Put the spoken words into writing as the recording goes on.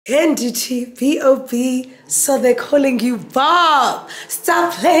NDT, B.O.B. So they're calling you Bob.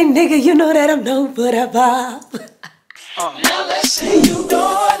 Stop playing, nigga. You know that I'm no but a Bob. Now let's say you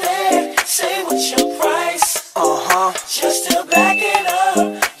know it. Say what's your price. Just to back it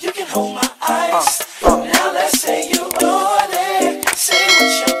up, you can hold my eyes. Now let's say you know it. Say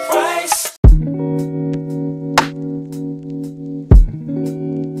what's your price.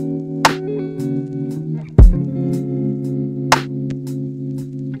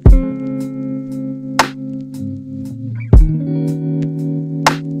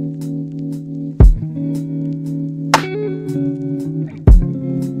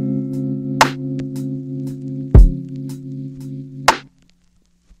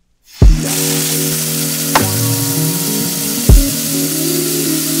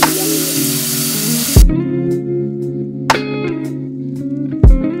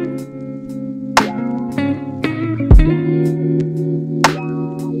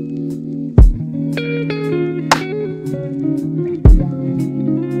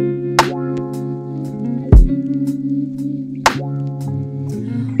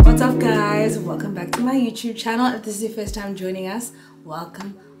 YouTube channel. If this is your first time joining us,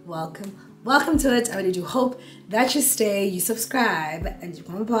 welcome to it. I really do hope that you stay, you subscribe, and you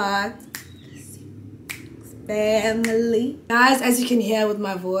become a part family. Guys, as you can hear with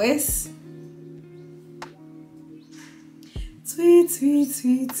my voice,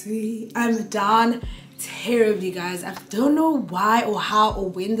 sweet, I'm down terribly, guys. I don't know why or how or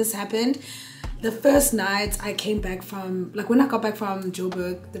when this happened. The first night I came back from, like when I got back from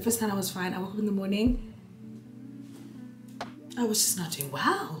Joburg, the first night I was fine. I woke up in the morning, I was just not doing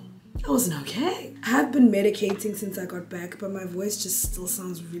well. I wasn't okay. I have been medicating since I got back, but my voice just still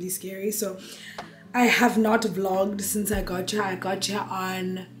sounds really scary. So I have not vlogged since I got here. I got here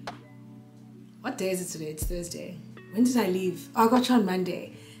on, what day is it today? It's Thursday. When did I leave? Oh, I got here on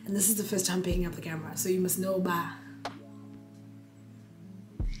Monday. And this is the first time picking up the camera. So you must know ba.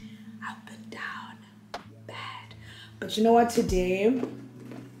 Up and down. Bad. But you know what? Today,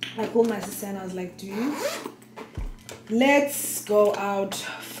 I called my sister and I was like, dude, let's go out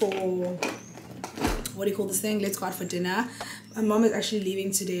for, what do you call this thing? Let's go out for dinner. My mom is actually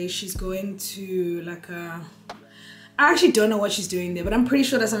leaving today. She's going to like a, I actually don't know what she's doing there, but I'm pretty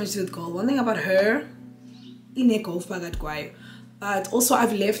sure that's something to do with golf. One thing about her, but also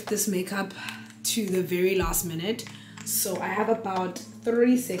I've left this makeup to the very last minute. So I have about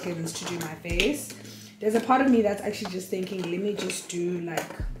 30 seconds to do my face. There's a part of me that's actually just thinking, let me just do like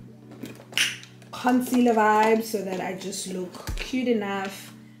concealer vibe so that I just look cute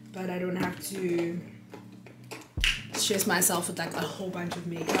enough, but I don't have to stress myself with like a whole bunch of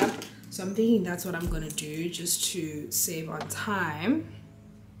makeup. So I'm thinking that's what I'm gonna do just to save on time.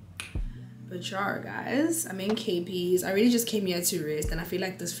 But sure, guys, I'm in KP's. I really just came here to rest, and I feel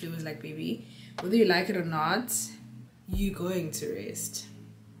like this flu is like, baby, whether you like it or not, you're going to rest.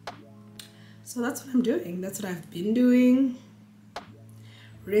 So that's what I'm doing. That's what I've been doing.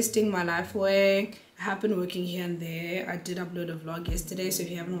 Resting my life away. I have been working here and there. I did upload a vlog yesterday, so if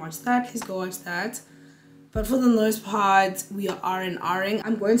you haven't watched that, please go watch that. But for the most part, we are R&Ring.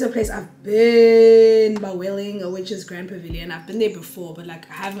 I'm going to a place I've been by Welling, which is Grand Pavilion. I've been there before, but like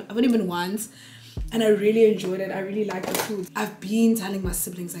I've only been once, and I really enjoyed it. I really like the food. I've been telling my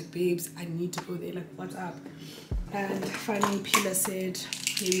siblings like, babes, I need to go there. Like, what's up? And finally, Pila said,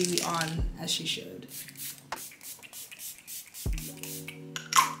 maybe we on, as she should.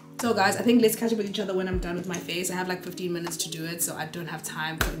 So guys, I think let's catch up with each other when I'm done with my face. I have like 15 minutes to do it, so I don't have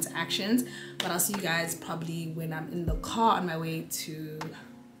time for interactions. But I'll see you guys probably when I'm in the car on my way to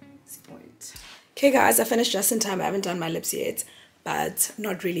Sea Point. Okay guys, I finished just in time. I haven't done my lips yet, but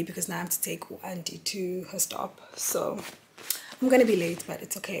not really because now I have to take Auntie to her stop. So I'm gonna be late, but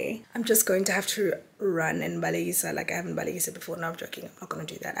it's okay. I'm just going to have to run in Balagisa like I haven't Balagisa before. No, I'm joking. I'm not gonna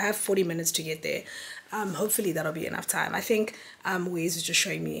do that. I have 40 minutes to get there. Hopefully that'll be enough time. I think Waze is just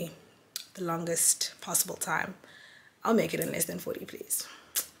showing me the longest possible time. I'll make it in less than 40, please.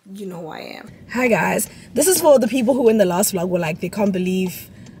 You know who I am. Hi guys, this is for the people who in the last vlog were like, they can't believe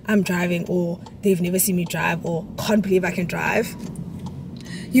I'm driving, or they've never seen me drive, or can't believe I can drive.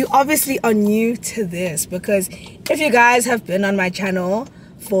 You obviously are new to this, because if you guys have been on my channel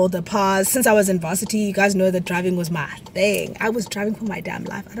for the past, since I was in varsity, you guys know that driving was my thing. I was driving for my damn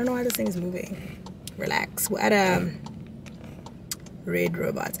life. I don't know why this thing is moving. Relax. We're at a red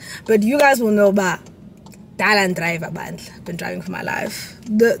robot, but you guys will know about Thailand driver band. I've been driving for my life.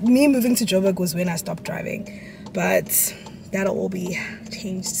 Me moving to Joburg was when I stopped driving, but that'll all be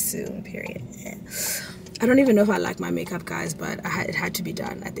changed soon, period. I don't even know if I like my makeup, guys, but it had to be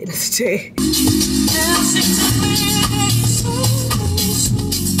done at the end of the day.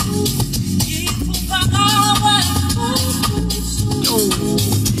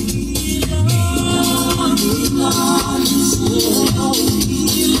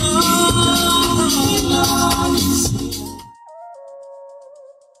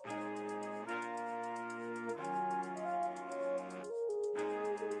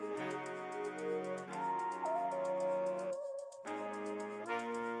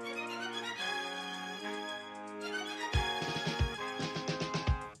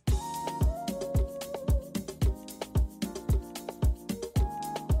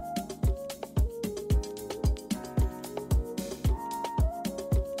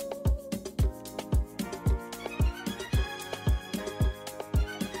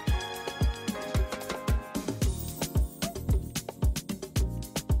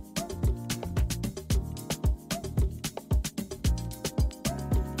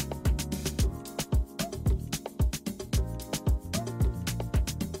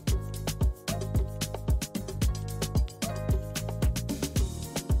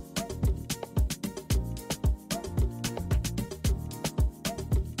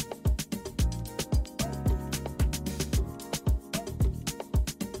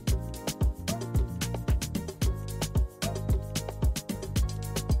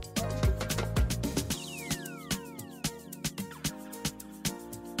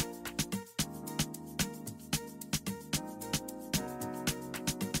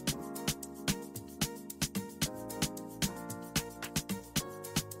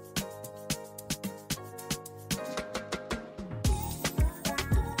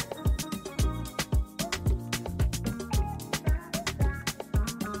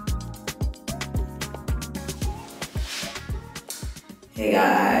 Hey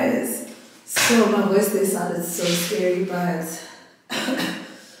guys, so my voice they sounded so scary, but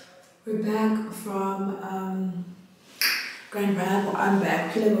we're back from Grand Prix. Well, I'm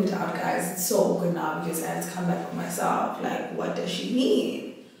back. Feeling moved out, guys. It's so awkward now because I had to come back for myself. Like, what does she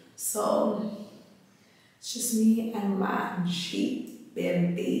mean? So it's just me and my Jeep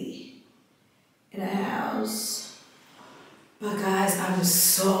baby in a house. But guys, I'm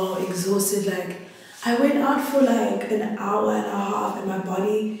so exhausted. Like, I went out for like an hour and a half and my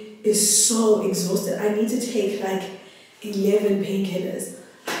body is so exhausted. I need to take like 11 painkillers.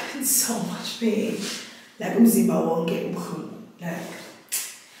 I'm in so much pain. Like, umzimba wonke ubuhlungu. Like,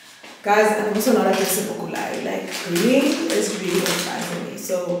 guys, I'm also not a typical lie. Like, breathing is really fine for me.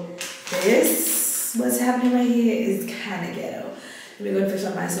 So this, what's happening right here is kind of ghetto. Let me go and finish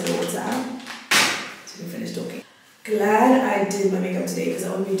up my soda water so we finish talking. Glad I did my makeup today because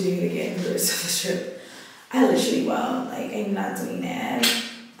I won't be doing it again for the rest of the trip. I literally won't. Like, I'm not doing that.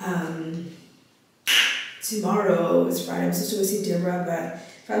 Tomorrow is Friday. I'm supposed to go see Deborah, but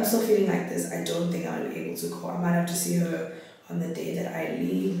if I'm still feeling like this, I don't think I'll be able to go. I might have to see her on the day that I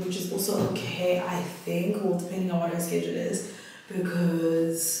leave, which is also okay, I think, well, depending on what her schedule is,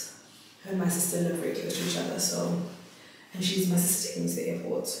 because her and my sister live very close to each other, so, and she's my sister taking me to the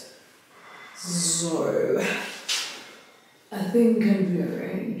airport. So I think can be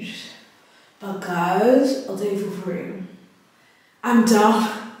arranged. But guys, I'll tell you for free, I'm down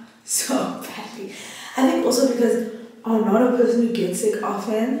so badly. I think also because I'm not a person who gets sick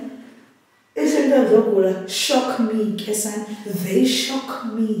often. Isn't that shock me, Kessan? They shock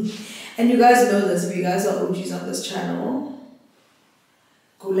me. And you guys know this, if you guys are OGs on this channel.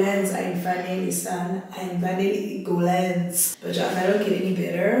 Gulans, I'm finally son. I'm finally Gulans. But I don't get any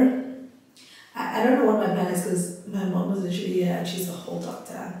better. I don't know what my plan is because my mom was literally here and she's a whole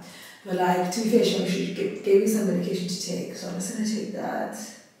doctor. But like, to be fair, she gave me some medication to take. So I'm just going to take that.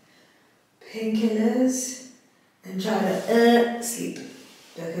 Painkillers. And try to sleep.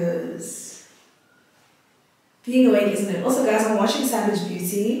 Because being awake isn't it? Also guys, I'm watching Savage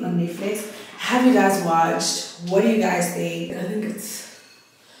Beauty on Netflix. Have you guys watched? What do you guys think? I think it's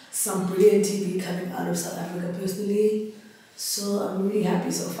some brilliant TV coming out of South Africa personally. So I'm really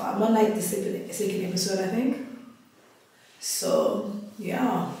happy so far. I'm on like the second episode, I think. So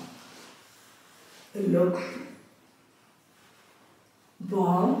yeah, it looks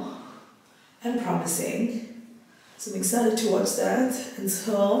bomb and promising. So I'm excited to watch that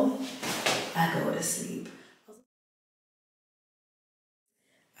until I go to sleep.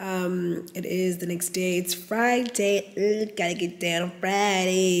 It is the next day. It's Friday. Gotta get down on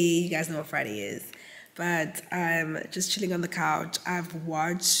Friday. You guys know what Friday is. But I'm just chilling on the couch. I've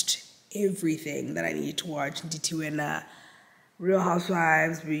watched everything that I needed to watch. Nditiwena, Real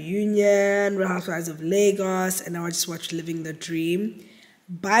Housewives Reunion, Real Housewives of Lagos, and now I just watched Living the Dream.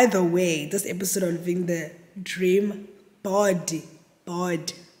 By the way, this episode of Living the Dream, body. I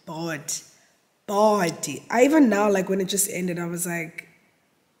even now, like when it just ended, I was like,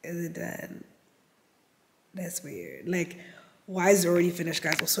 is it done? That's weird. Like, why is it already finished,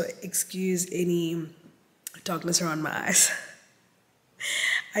 guys? Also, excuse any darkness around my eyes.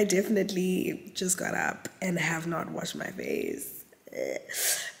 I definitely just got up and have not washed my face.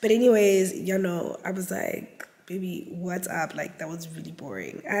 But anyways, you know, I was like, baby, what's up? Like, that was really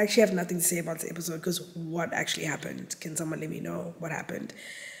boring. I actually have nothing to say about the episode because what actually happened? Can someone let me know what happened?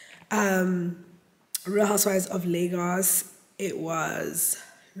 Real Housewives of Lagos, it was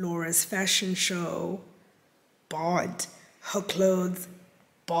Laura's fashion show, bod. Her clothes,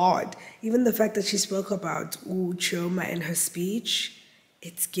 bod. Even the fact that she spoke about Chioma in her speech,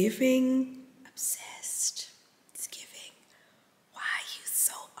 it's giving obsessed. It's giving, why are you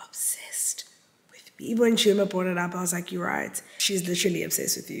so obsessed with me? Even when Chioma brought it up, I was like, you're right. She's literally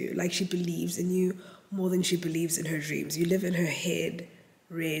obsessed with you. Like, she believes in you more than she believes in her dreams. You live in her head,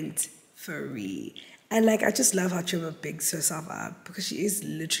 rent free. And like, I just love how Chioma bigs herself up because she is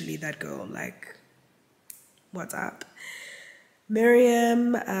literally that girl. Like, what's up?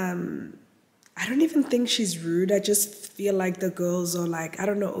 Miriam, I don't even think she's rude. I just feel like the girls are like, I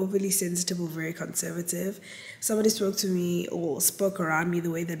don't know, overly sensitive or very conservative. Somebody spoke to me or spoke around me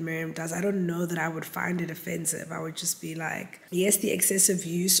the way that Miriam does. I don't know that I would find it offensive. I would just be like, yes, the excessive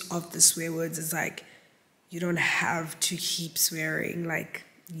use of the swear words is like, you don't have to keep swearing. Like,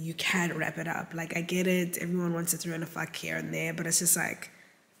 you can wrap it up. Like, I get it. Everyone wants to throw in a fuck here and there, but it's just like,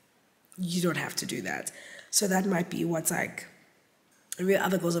 you don't have to do that. So that might be what's like,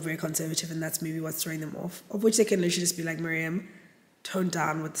 other girls are very conservative and that's maybe what's throwing them off. Of which they can literally just be like, Miriam, tone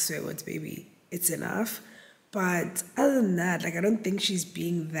down with the swear words, baby. It's enough. But other than that, like, I don't think she's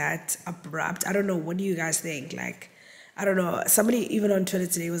being that abrupt. I don't know. What do you guys think? Like, I don't know, somebody even on Twitter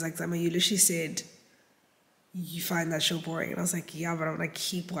today was like, Zama, you literally said you find that show boring. And I was like, yeah, but I'm gonna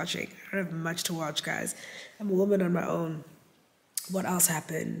keep watching. I don't have much to watch, guys. I'm a woman on my own. What else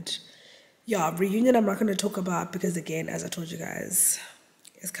happened? Yeah, reunion I'm not gonna talk about because again, as I told you guys,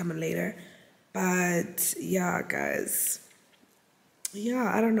 it's coming later. But yeah, guys,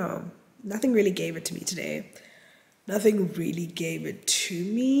 yeah, I don't know. Nothing really gave it to me today. Nothing really gave it to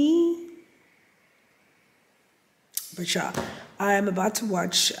me. But yeah, I am about to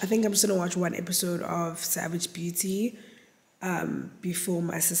watch, I think I'm just gonna watch one episode of Savage Beauty before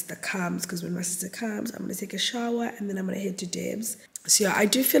my sister comes, because when my sister comes, I'm gonna take a shower and then I'm gonna head to Deb's. So yeah, I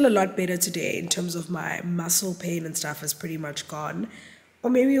do feel a lot better today in terms of my muscle pain and stuff is pretty much gone. Or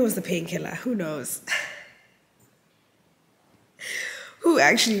maybe it was the painkiller, who knows? Who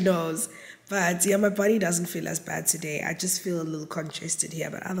actually knows? But yeah, my body doesn't feel as bad today. I just feel a little congested here,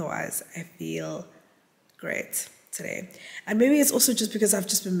 but otherwise I feel great today. And maybe it's also just because I've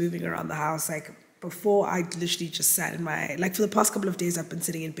just been moving around the house. Like before, I literally just sat in my, like for the past couple of days, I've been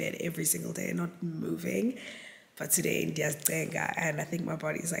sitting in bed every single day, not moving. But today, and I think my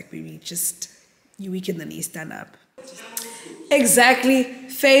body's like, maybe just, you weaken the knee, stand up. Exactly,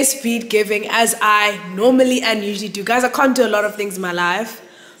 face beat giving as I normally and usually do. Guys, I can't do a lot of things in my life,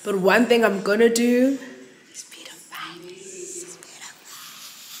 but one thing I'm gonna do is beat up vibes.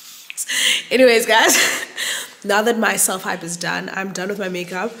 Anyways, guys, now that my self-hype is done, I'm done with my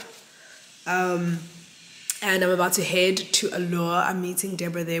makeup. And I'm about to head to Allure. I'm meeting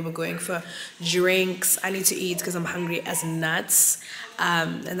Deborah there. We're going for drinks. I need to eat because I'm hungry as nuts.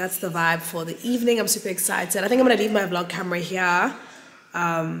 And that's the vibe for the evening. I'm super excited. I think I'm going to leave my vlog camera here.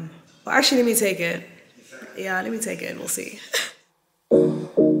 Well, actually, let me take it. Yeah, let me take it. We'll see.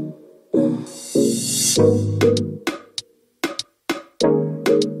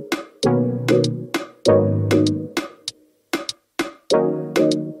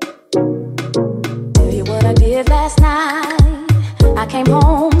 Last night I came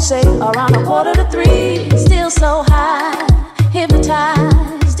home, say around 2:45, still so high,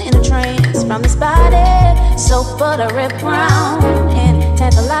 hypnotized in a trance from this body, so buttery brown and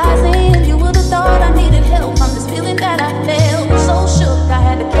tantalizing. You would have thought I needed help from this feeling that I felt, so shook I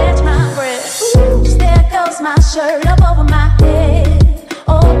had to catch my breath. Ooh, there goes my shirt up over my head,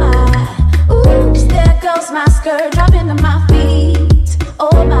 oh my. Ooh, there goes my skirt dropping to my feet,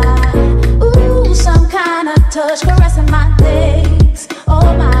 oh my. Ooh, some kind of touch caressing my legs,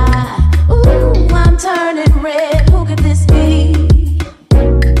 oh my. Ooh, I'm turning red, who could this be?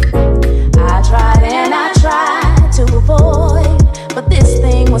 I tried and I tried to avoid, but this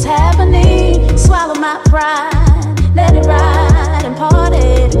thing was happening. Swallow my pride, let it ride and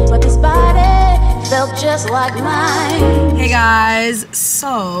parted, but this body felt just like mine. Hey guys,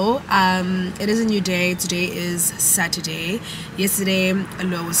 so it is a new day. Today is Saturday. Yesterday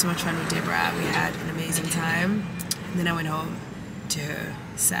Allure was so much fun with Deborah. We had an amazing time, and then I went home to her.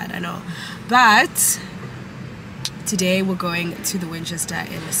 Sad, I know, but today we're going to the Winchester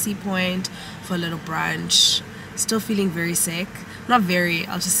in the Sea Point for a little brunch. Still feeling very sick. Not very,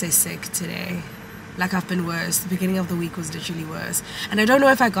 I'll just say sick today. Like I've been worse. The beginning of the week was literally worse. And I don't know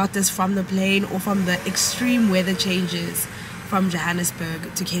if I got this from the plane or from the extreme weather changes from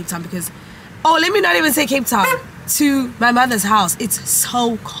Johannesburg to Cape Town, because, oh, let me not even say Cape Town, to my mother's house. It's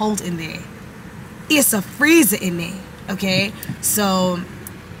so cold in there. It's a freezer in there, okay? So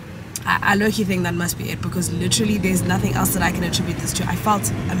I low-key think that must be it, because literally there's nothing else that I can attribute this to. I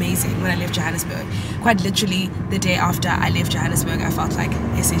felt amazing when I left Johannesburg. Quite literally the day after I left Johannesburg, I felt like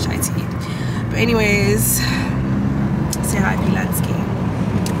SHIT. But anyways, say hi, Pilansky.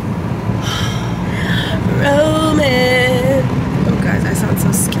 Roman. Oh guys, I sound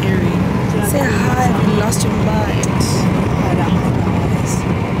so scary. Say hi, have you lost your mind?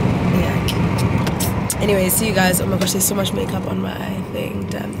 Yeah. Anyways, see you guys. Oh my gosh, there's so much makeup on my thing.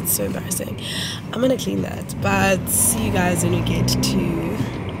 Damn, it's so embarrassing. I'm gonna clean that. But see you guys when we get to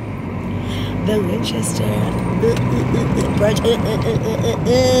the Winchester brunch.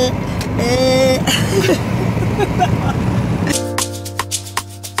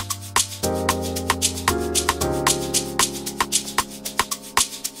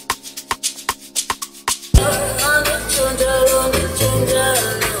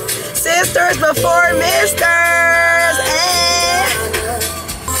 Sisters before misters,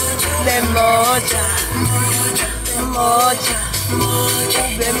 Memoja, moja,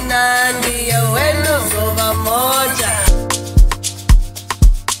 Bemnandi, Awendo, Sova moja.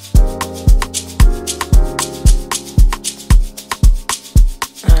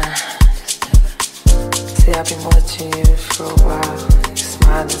 See, I've been watching you for a while. You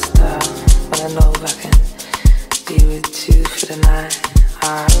smile and stuff. Wanna know if I can be with you. for the night.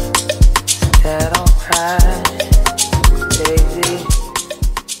 Is that alright, baby?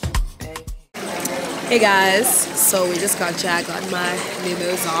 Hey guys, so we just got Jack on my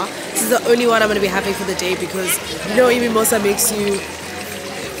mimosa. This is the only one I'm going to be having for the day because you know mimosa makes you,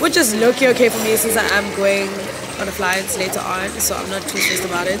 which is low-key okay for me since I am going on a flight later on, so I'm not too stressed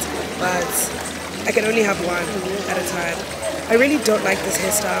about it, but I can only have one at a time. I really don't like this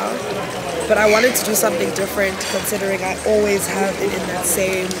hairstyle, but I wanted to do something different considering I always have it in that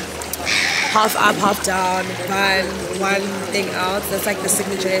same half up, half down, one thing out. That's like the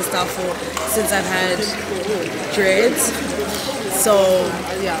signature hairstyle since I've had dreads. So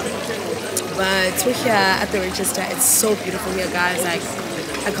yeah, but we're here at the Winchester. It's so beautiful here, guys. Like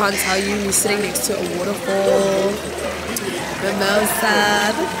I can't tell you, we're sitting next to a waterfall,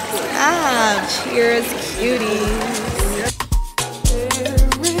 mimosa. Cheers, cuties.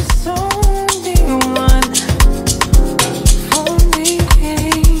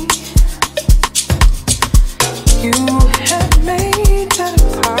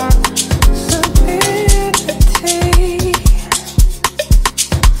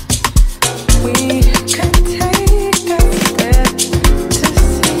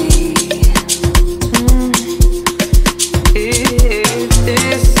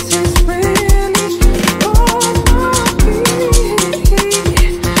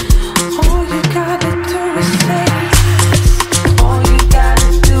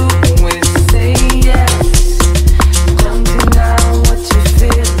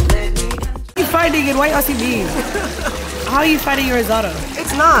 How are you finding your risotto?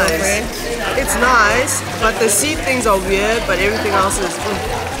 It's nice. It's nice, but the seed things are weird, but everything else is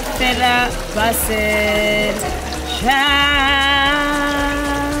Feta, busted,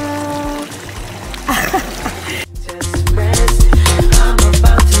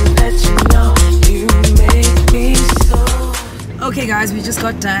 Okay guys, we just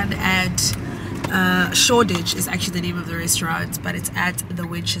got done at Shoreditch is actually the name of the restaurant, but it's at the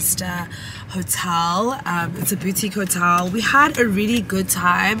Winchester Hotel. It's a boutique hotel. We had a really good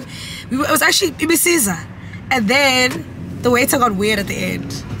time. It was actually Caesar, and then the waiter got weird at the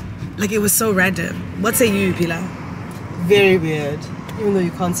end. Like it was so random. What say you, Pila? very weird. Even though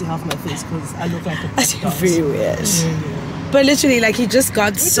you can't see half my face because I look like a That's very weird. But literally, like, he just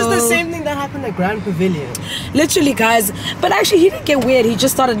got Which so... is the same thing that happened at Grand Pavilion. Literally, guys. But actually, he didn't get weird. He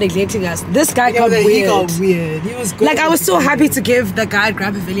just started neglecting us. This guy got weird. He got weird. He was good. Like, I was so happy to give the guy at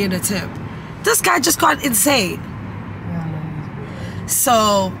Grand Pavilion a tip. This guy just got insane.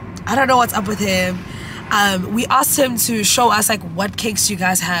 So, I don't know what's up with him. We asked him to show us, like, what cakes you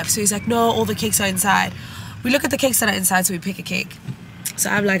guys have. So he's like, no, all the cakes are inside. We look at the cakes that are inside, so we pick a cake. So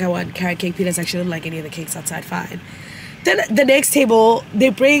I'm like, I want carrot cake. Peter's actually don't like any of the cakes outside. Fine. Then the next table, they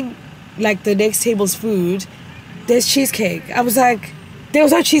bring, like, the next table's food. There's cheesecake. I was like, there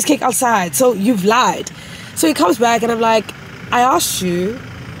was no cheesecake outside, so you've lied. So he comes back, and I'm like, I asked you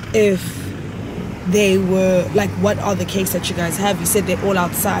if they were, like, what are the cakes that you guys have? You said they're all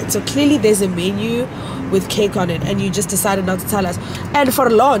outside. So clearly there's a menu with cake on it, and you just decided not to tell us. And for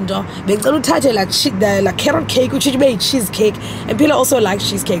Londo, like carrot cake, which is made cheesecake, and Pila also likes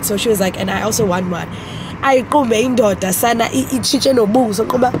cheesecake, so she was like, and I also want one. I go main daughter, sana eat chicken or boo. So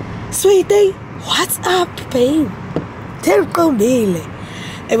come back, sweetie, what's up, babe? Tell me.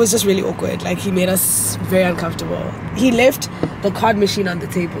 It was just really awkward. Like, he made us very uncomfortable. He left the card machine on the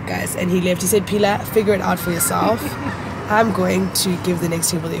table, guys, and he left. He said, Pila, figure it out for yourself. I'm going to give the next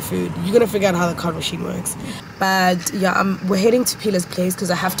table their food. You're gonna figure out how the card machine works. But yeah, we're heading to Pila's place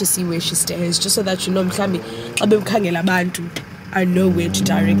because I have to see where she stays, just so that you know, I know where to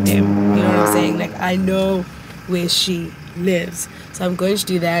direct them. You know what I'm saying? Like, I know where she lives. So I'm going to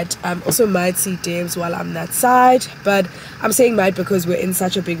do that. Also might see Debs while I'm that side, but I'm saying might because we're in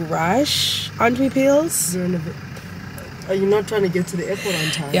such a big rush, aren't we, Peels? Are you not trying to get to the airport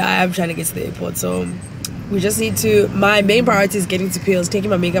on time? Yeah, I am trying to get to the airport, so we just need to, my main priority is getting to Peels, taking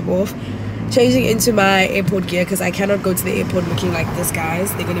my makeup off, changing into my airport gear, because I cannot go to the airport looking like this,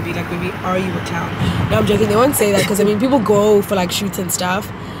 guys. They're gonna be like, baby, are you a clown? No, I'm joking. They won't say that, because I mean, people go for like shoots and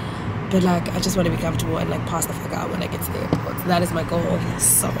stuff, but like, I just want to be comfortable and like pass the fuck out when I get to the airport. So that is my goal.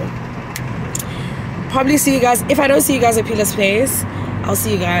 So probably see you guys, if I don't see you guys at Pila's place, I'll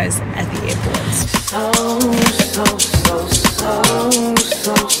see you guys at the airport. So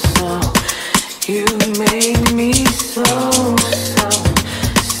you make me so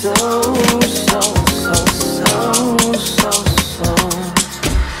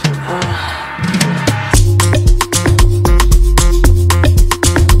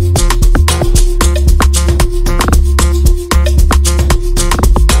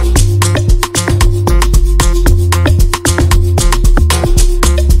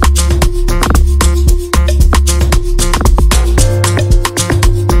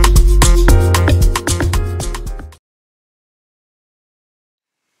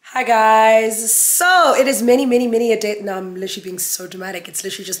Hi guys, so it is many a day. Now I'm literally being so dramatic. It's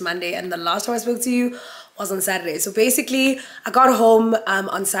literally just Monday and the last time I spoke to you was on Saturday. So basically I got home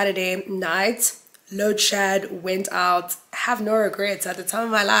on Saturday night, load shed, went out, have no regrets at the time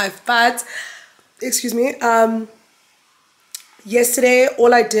of my life, but excuse me, yesterday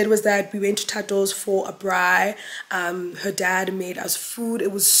all I did was that we went to Tato's for a braai. Her dad made us food.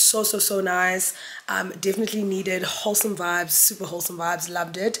 It was so nice. Definitely needed wholesome vibes, super wholesome vibes,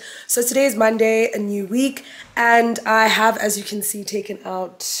 loved it. So today is Monday, a new week, and I have, as you can see, taken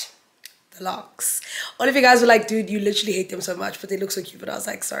out the locks. All of you guys were like, dude, you literally hate them so much, but they look so cute. But I was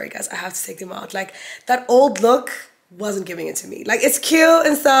like, sorry guys, I have to take them out. Like that old look wasn't giving it to me. Like it's cute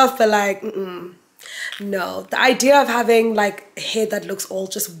and stuff, but like no, the idea of having like hair that looks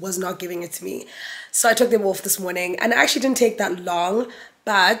old just was not giving it to me. So I took them off this morning, and it actually didn't take that long.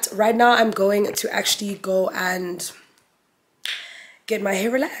 But right now I'm going to actually go and get my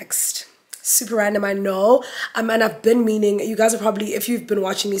hair relaxed. Super random, I know. And I've been meaning, you guys are probably, if you've been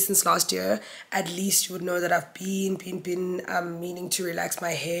watching me since last year, at least you would know that I've been meaning to relax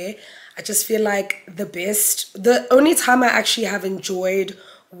my hair. I just feel like the only time I actually have enjoyed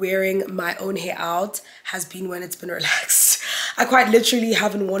wearing my own hair out has been when it's been relaxed. I quite literally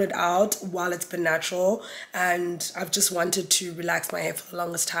haven't worn it out while it's been natural, and I've just wanted to relax my hair for the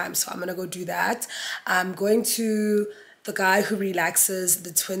longest time. So I'm gonna go do that. I'm going to the guy who relaxes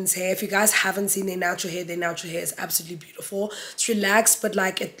the twins' hair. If you guys haven't seen their natural hair is absolutely beautiful. It's relaxed, but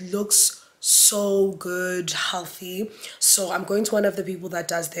like it looks so good, healthy. So I'm going to one of the people that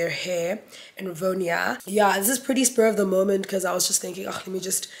does their hair in Rivonia. Yeah, this is pretty spur of the moment because I was just thinking, oh, let me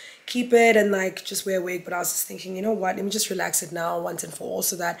just keep it and like just wear a wig. But I was just thinking, you know what, let me just relax it now once and for all,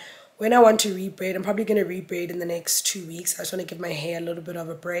 so that when I want to rebraid, I'm probably going to rebraid in the next 2 weeks. I just want to give my hair a little bit of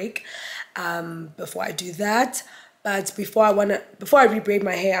a break before I do that. But before I rebraid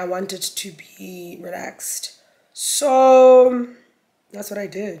my hair, I want it to be relaxed. So that's what I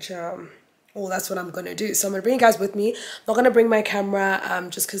did. Well, that's what I'm gonna do. So I'm gonna bring you guys with me. I'm not gonna bring my camera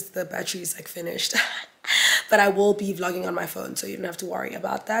just because the battery is like finished. But I will be vlogging on my phone, so you don't have to worry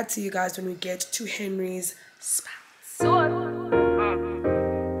about that. See you guys when we get to Henry's spots.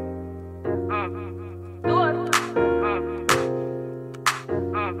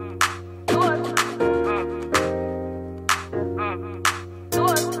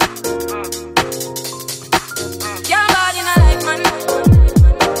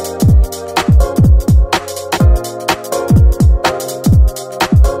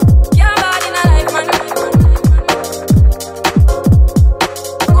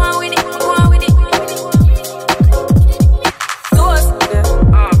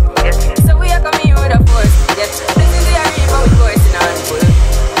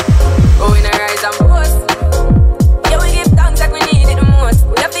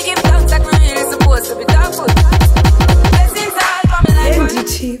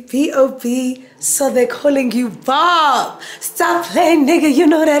 B.O.B. So they're calling you Bob. Stop playing, nigga. You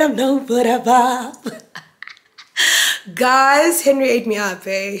know that I'm no but a Bob. Guys, Henry ate me up,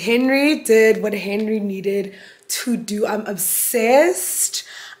 eh? Henry did what Henry needed to do. I'm obsessed.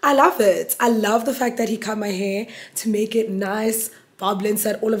 I love it. I love the fact that he cut my hair to make it nice, bob length,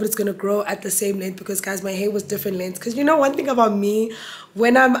 that all of it's gonna grow at the same length, because guys, my hair was different lengths. Because you know one thing about me,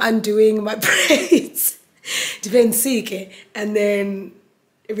 when I'm undoing my braids, depends, and then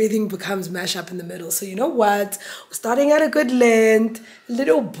everything becomes mashed up in the middle. So you know what, we're starting at a good length, a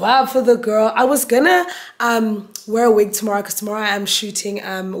little bob for the girl. I was gonna wear a wig tomorrow, because tomorrow I am shooting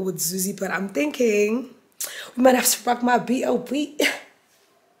with Zuzi, but I'm thinking we might have to rock my B.O.B.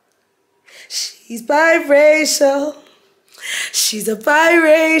 She's biracial. She's a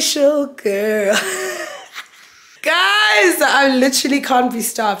biracial girl. Guys, I literally can't be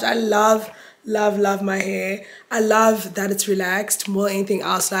stopped. I love my hair. I love that it's relaxed more than anything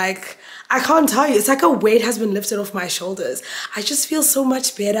else. Like, I can't tell you, it's like a weight has been lifted off my shoulders. I just feel so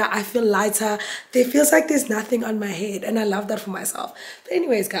much better. I feel lighter. There feels like there's nothing on my head, and I love that for myself. But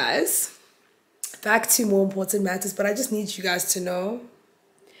anyways, guys, back to more important matters. But I just need you guys to know,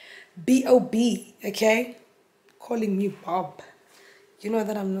 B.O.B, okay? Calling me Bob. You know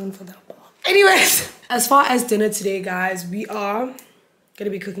that I'm known for that, Bob. Anyways, as far as dinner today, guys, we are gonna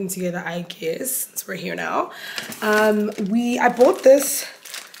be cooking together, I guess, since we're here now. I bought this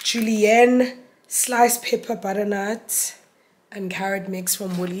julienne sliced pepper butternut and carrot mix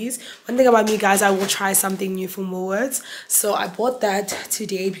from Woolies. One thing about me, guys, I will try something new from Woolworths. So I bought that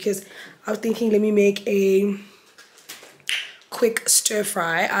today because I was thinking, let me make a quick stir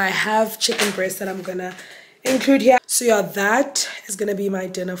fry. I have chicken breast that I'm gonna include here. So yeah, that is gonna be my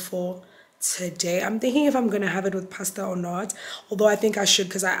dinner for today. I'm thinking if I'm gonna have it with pasta or not, although I think I should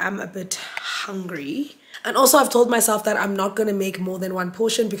because I am a bit hungry. And also I've told myself that I'm not gonna make more than one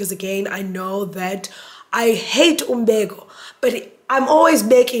portion because again, I know that I hate umbego, but I'm always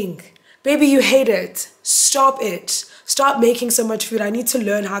baking. Baby, you hate it. Stop it. Stop making so much food. I need to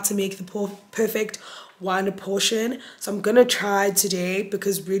learn how to make the perfect one portion. So I'm gonna try today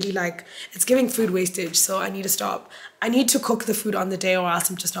because really like it's giving food wastage, so I need to stop. I need to cook the food on the day or else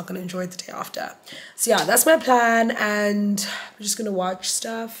I'm just not gonna enjoy it the day after. So yeah, that's my plan, and I'm just gonna watch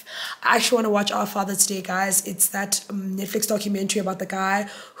stuff. I actually want to watch Our Father's Day, guys. It's that Netflix documentary about the guy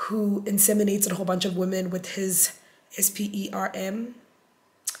who inseminates a whole bunch of women with his sperm.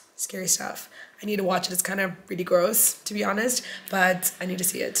 Scary stuff. I need to watch it. It's kind of really gross, to be honest, but I need to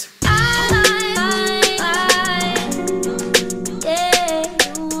see it.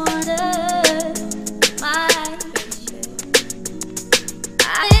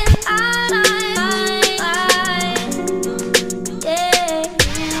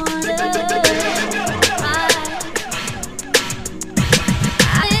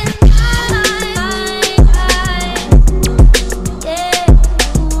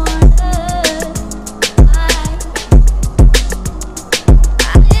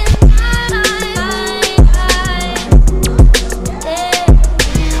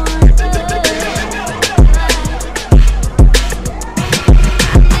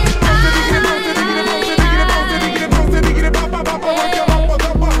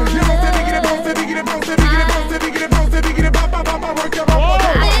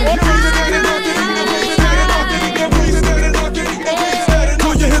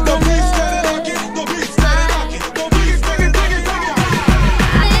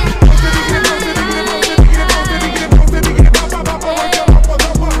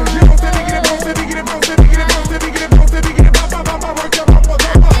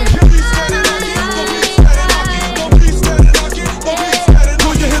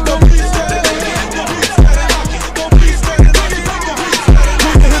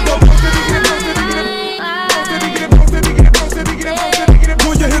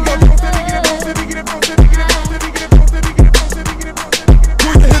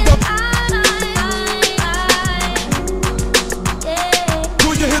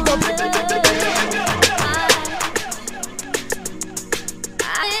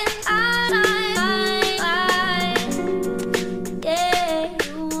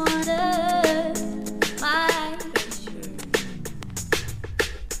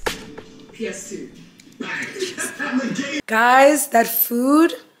 Guys, that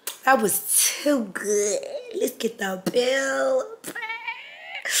food, that was too good. Let's get the bill.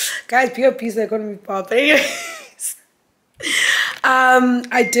 Guys, POPs are gonna be popping. Anyways,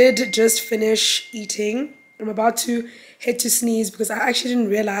 I did just finish eating. I'm about to head to sneeze because I actually didn't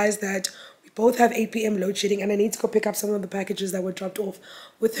realize that we both have 8 p.m. load shedding and I need to go pick up some of the packages that were dropped off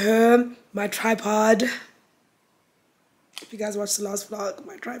with her, my tripod. If you guys watched the last vlog,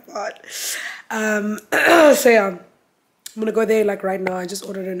 my tripod. So yeah, I'm gonna go there like right now. I just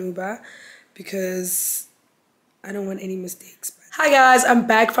ordered an Uber because I don't want any mistakes. Hi guys, I'm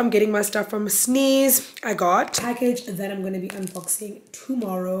back from getting my stuff from Sneeze. I got a package that I'm gonna be unboxing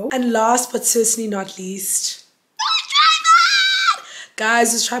tomorrow. And last but certainly not least,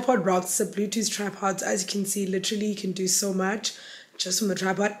 guys, this tripod rocks. It's a Bluetooth tripod. As you can see, literally you can do so much just from the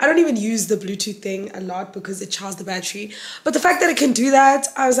tripod. I don't even use the Bluetooth thing a lot because it charges the battery, but the fact that it can do that,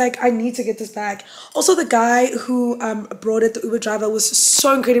 I was like, I need to get this back. Also, the guy who brought it, the Uber driver, was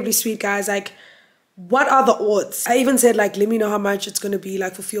so incredibly sweet, guys. Like, what are the odds? I even said like, let me know how much it's gonna be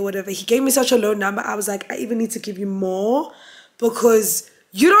like for fuel, whatever. He gave me such a low number. I was like, I even need to give you more because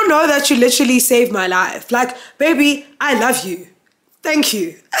you don't know that you literally saved my life. Like, baby, I love you. Thank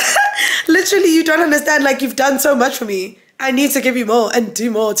you. Literally, you don't understand. Like, you've done so much for me. I need to give you more and do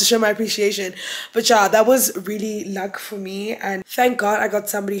more to show my appreciation. But yeah, that was really luck for me, and thank God I got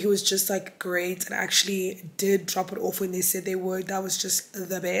somebody who was just like great and actually did drop it off when they said they would. That was just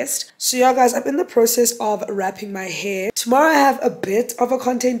the best. So yeah guys, I'm in the process of wrapping my hair. Tomorrow I have a bit of a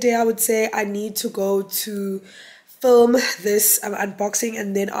content day. I would say I need to go to film this unboxing,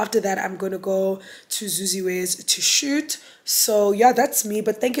 and then after that I'm gonna go to Zuziwe's to shoot. So yeah, that's me.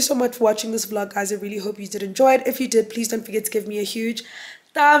 But thank you so much for watching this vlog, guys. I really hope you did enjoy it. If you did, please don't forget to give me a huge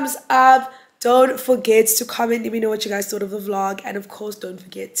thumbs up. Don't forget to comment, let me know what you guys thought of the vlog, and of course don't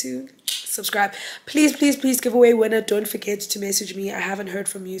forget to subscribe. Please giveaway winner, don't forget to message me. I haven't heard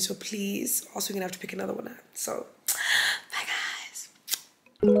from you, so please. Also, we're gonna have to pick another one up. So bye guys.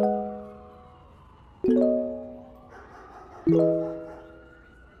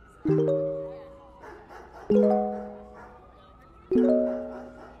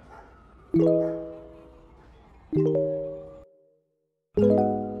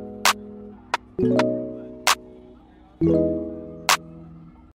 What?